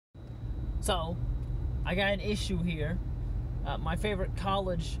So, I got an issue here. My favorite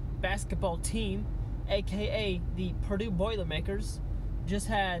college basketball team, aka the Purdue Boilermakers, just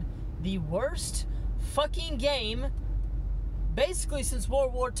had the worst fucking game basically since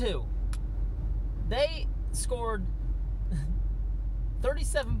World War II. They scored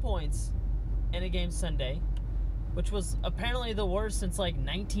 37 points in a game Sunday, which was apparently the worst since like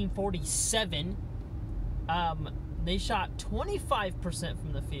 1947. They shot 25%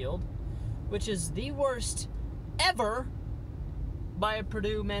 from the field, which is the worst ever by a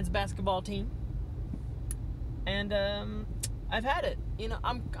Purdue men's basketball team. And I've had it. You know,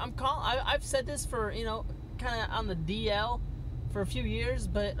 I've said this for, you know, kind of on the DL for a few years,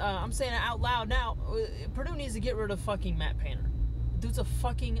 but I'm saying it out loud now. Purdue needs to get rid of fucking Matt Painter. The dude's a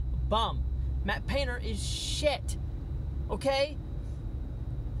fucking bum. Matt Painter is shit. Okay?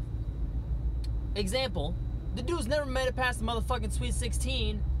 Example, the dude's never made it past the motherfucking Sweet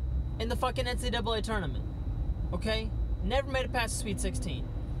 16 in the fucking NCAA tournament. Okay? Never made it past the Sweet 16.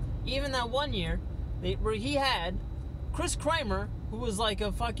 Even that one year where he had Chris Kramer, who was like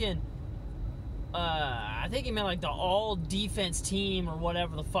a fucking, I think he meant like the all-defense team or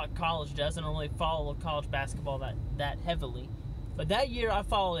whatever the fuck college does. I don't really follow college basketball that heavily. But that year I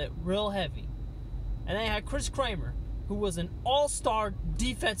followed it real heavy. And they had Chris Kramer, who was an all-star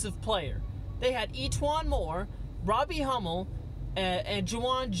defensive player. They had E'Twaun Moore, Robbie Hummel, and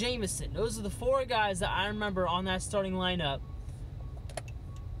Juwan Jamison. Those are the four guys that I remember on that starting lineup.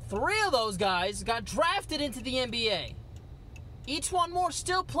 Three of those guys got drafted into the NBA. E'Twaun Moore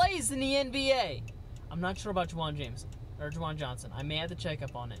still plays in the NBA. I'm not sure about Juwan Jamison or Juwan Johnson. I may have to check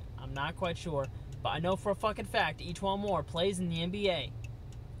up on it. I'm not quite sure. But I know for a fucking fact E'Twaun Moore plays in the NBA.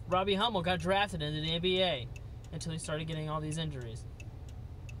 Robbie Hummel got drafted into the NBA until he started getting all these injuries.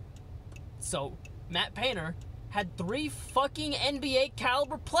 So, Matt Painter had three fucking NBA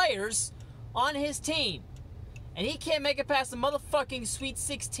caliber players on his team. And he can't make it past the motherfucking Sweet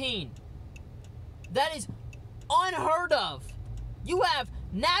 16. That is unheard of. You have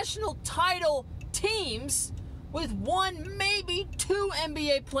national title teams with one, maybe two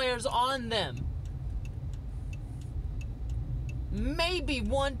NBA players on them. Maybe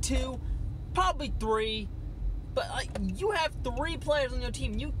one, two, probably three. But you have three players on your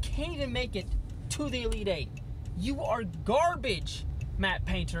team. You can't even make it to the Elite Eight. You are garbage, Matt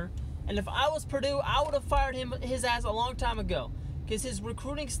Painter. And if I was Purdue, I would have fired his ass a long time ago. Because his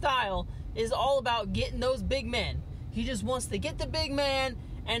recruiting style is all about getting those big men. He just wants to get the big man,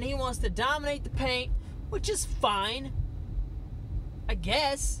 and he wants to dominate the paint, which is fine, I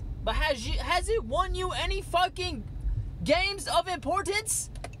guess. But has it won you any fucking games of importance?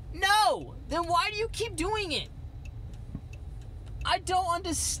 No. Then why do you keep doing it? I don't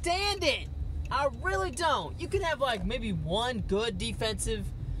understand it. I really don't. You can have like maybe one good defensive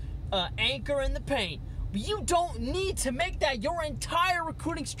anchor in the paint, but you don't need to make that your entire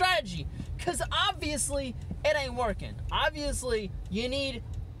recruiting strategy, because obviously it ain't working. Obviously you need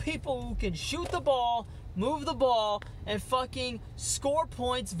people who can shoot the ball, move the ball, and fucking score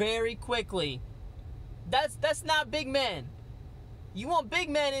points very quickly. That's not big men. You want big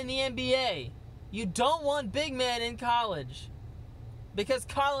men in the NBA. You don't want big men in college. Because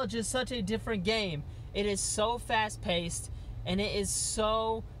college is such a different game. It is so fast-paced, and it is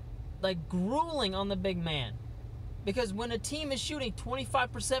so, like, grueling on the big man. Because when a team is shooting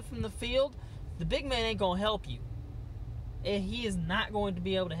 25% from the field, the big man ain't going to help you. He is not going to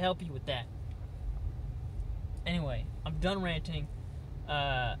be able to help you with that. Anyway, I'm done ranting.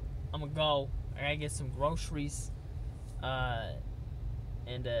 I'm going to go. I got to get some groceries.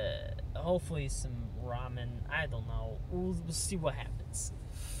 And hopefully some ramen. I don't know. We'll see what happens.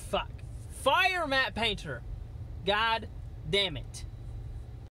 Fuck. Fire Matt Painter. God damn it.